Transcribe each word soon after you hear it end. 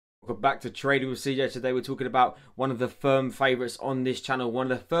Welcome back to Trading with CJ. Today we're talking about one of the firm favourites on this channel,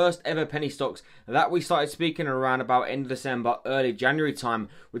 one of the first ever penny stocks that we started speaking around about end of December, early January time.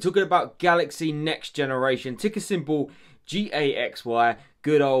 We're talking about GAXY Next Generation, ticker symbol GAXY,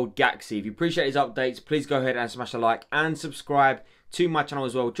 good old GAXY. If you appreciate these updates, please go ahead and smash a like and subscribe to my channel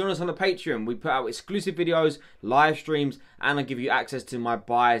as well. Join us on the Patreon. We put out exclusive videos, live streams, and I give you access to my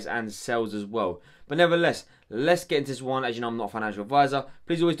buys and sells as well. But nevertheless, let's get into this one. As you know, I'm not a financial advisor.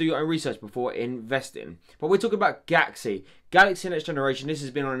 Please always do your own research before investing. But we're talking about GAXY. GAXY Next Generation. This has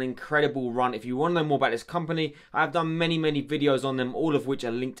been on an incredible run. If you want to know more about this company, I have done many videos on them, all of which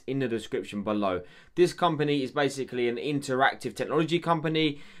are linked in the description below. This company is basically an interactive technology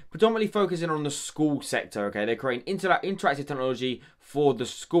company, predominantly focusing on the school sector. Okay, they're creating interactive technology for the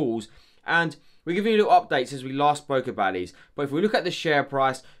schools, and we're giving you little updates as we last spoke about these. But if we look at the share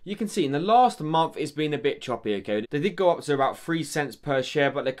price, you can see in the last month it's been a bit choppy. Okay, they did go up to about 3 cents per share,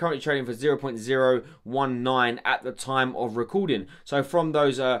 but they're currently trading for 0.019 at the time of recording. So from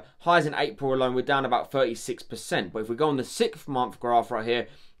those highs in April alone, we're down about 36%. But if we go on the 6th month graph right here,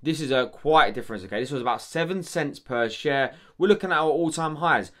 this is quite a difference. Okay, this was about 7 cents per share. We're looking at our all-time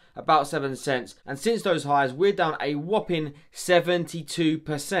highs, about 7 cents. And since those highs, we're down a whopping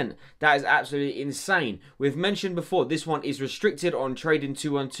 72%. That is absolutely insane. We've mentioned before, this one is restricted on Trading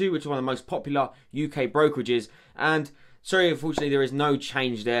 212, which is one of the most popular UK brokerages. And sorry, unfortunately, there is no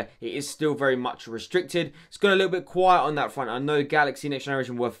change there. It is still very much restricted. It's gone a little bit quiet on that front. I know GAXY Next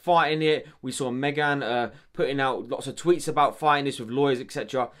Generation were fighting it. We saw Megan putting out lots of tweets about fighting this with lawyers,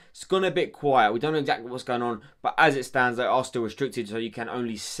 etc. It's gone a bit quiet. We don't know exactly what's going on, but as it stands, they are still restricted, so you can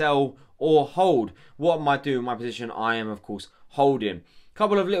only sell or hold. What am I doing in my position? I am, of course, holding.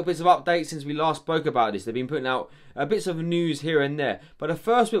 Couple of little bits of updates since we last spoke about this. They've been putting out bits of news here and there. But the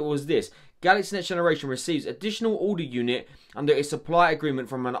first bit was this. GAXY Next Generation receives additional order unit under a supply agreement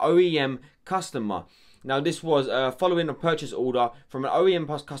from an OEM customer. Now, this was following a purchase order from an OEM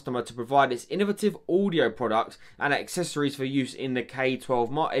customer to provide its innovative audio products and accessories for use in the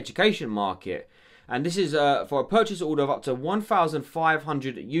K-12 education market. And this is for a purchase order of up to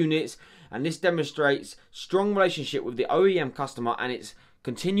 1,500 units. And this demonstrates strong relationship with the OEM customer and its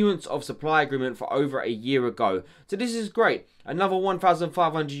continuance of supply agreement for over a year ago. So this is great. Another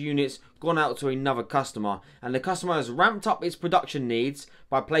 1,500 units gone out to another customer, and the customer has ramped up its production needs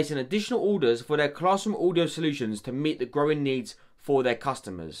by placing additional orders for their classroom audio solutions to meet the growing needs for their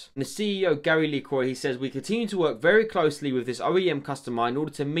customers. And the CEO, 𝐏𝐚𝐿𝐿, he says, we continue to work very closely with this OEM customer in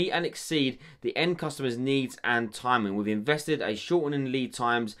order to meet and exceed the end customer's needs and timing. We've invested a shortening lead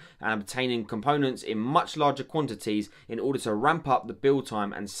times and obtaining components in much larger quantities in order to ramp up the build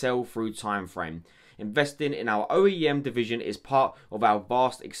time and sell through time frame. Investing in our OEM division is part of our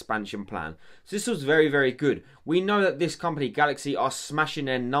vast expansion plan. So this was very good. We know that this company, GAXY, are smashing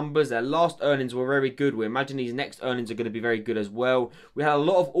their numbers. Their last earnings were very good. We imagine these next earnings are going to be very good as well. We had a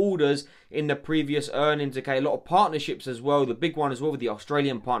lot of orders in the previous earnings. Okay, a lot of partnerships as well. The big one as well with the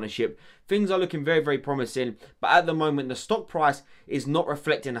Australian partnership. Things are looking very promising. But at the moment, the stock price is not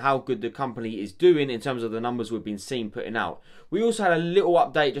reflecting how good the company is doing in terms of the numbers we've been seeing putting out. We also had a little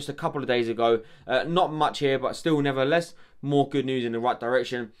update just a couple of days ago. Not much here, but still nevertheless, more good news in the right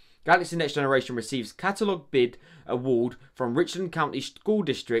direction. GAXY Next Generation receives Catalog Bid Award from Richland County School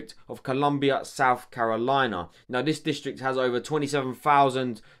District of Columbia, South Carolina. Now, this district has over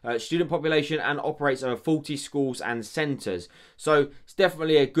 27,000 student population and operates over 40 schools and centres. So it's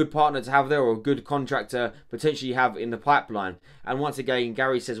definitely a good partner to have there, or a good contractor potentially have in the pipeline. And once again,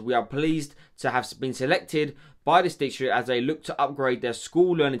 Gary says, we are pleased to have been selected by this district as they look to upgrade their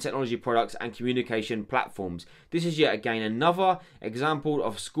school learning technology products and communication platforms. This is yet again another example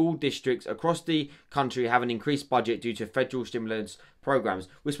of school districts across the country having increased budget due to federal stimulus programs.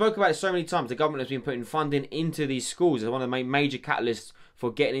 We spoke about it so many times. The government has been putting funding into these schools as one of the major catalysts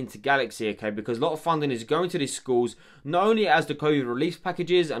for getting into GAXY, okay, because a lot of funding is going to these schools, not only as the COVID relief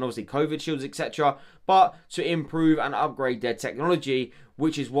packages and obviously COVID shields, etc., but to improve and upgrade their technology,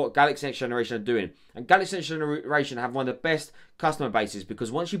 which is what GAXY Next Generation are doing. And GAXY Next Generation have one of the best customer bases,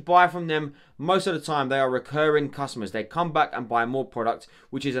 because once you buy from them, most of the time they are recurring customers. They come back and buy more product,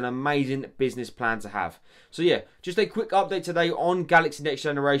 which is an amazing business plan to have. So yeah, just a quick update today on GAXY Next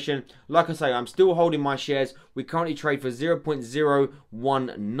Generation. Like I say, I'm still holding my shares. We currently trade for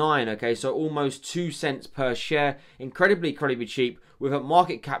 0.019, okay, so almost 2 cents per share. Incredibly cheap, with a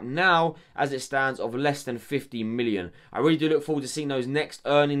market cap now, as it stands, of less than 50 million. I really do look forward to seeing those next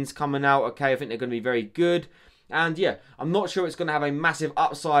earnings coming out, okay. I think they're going to be very good. And yeah, I'm not sure it's going to have a massive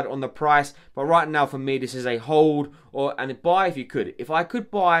upside on the price, but right now for me, this is a hold and a buy if you could. If I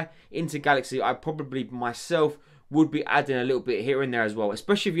could buy into GAXY, I probably myself would be adding a little bit here and there as well,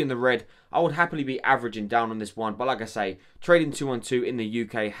 especially if you're in the red. I would happily be averaging down on this one, but like I say, Trading 212 in the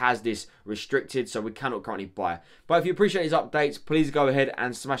UK has this restricted, so we cannot currently buy. But if you appreciate these updates, please go ahead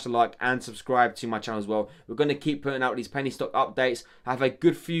and smash the like and subscribe to my channel as well. We're going to keep putting out these penny stock updates. I have a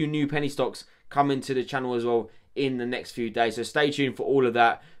good few new penny stocks coming to the channel as well in the next few days, so stay tuned for all of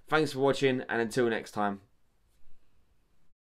that. Thanks for watching, and until next time.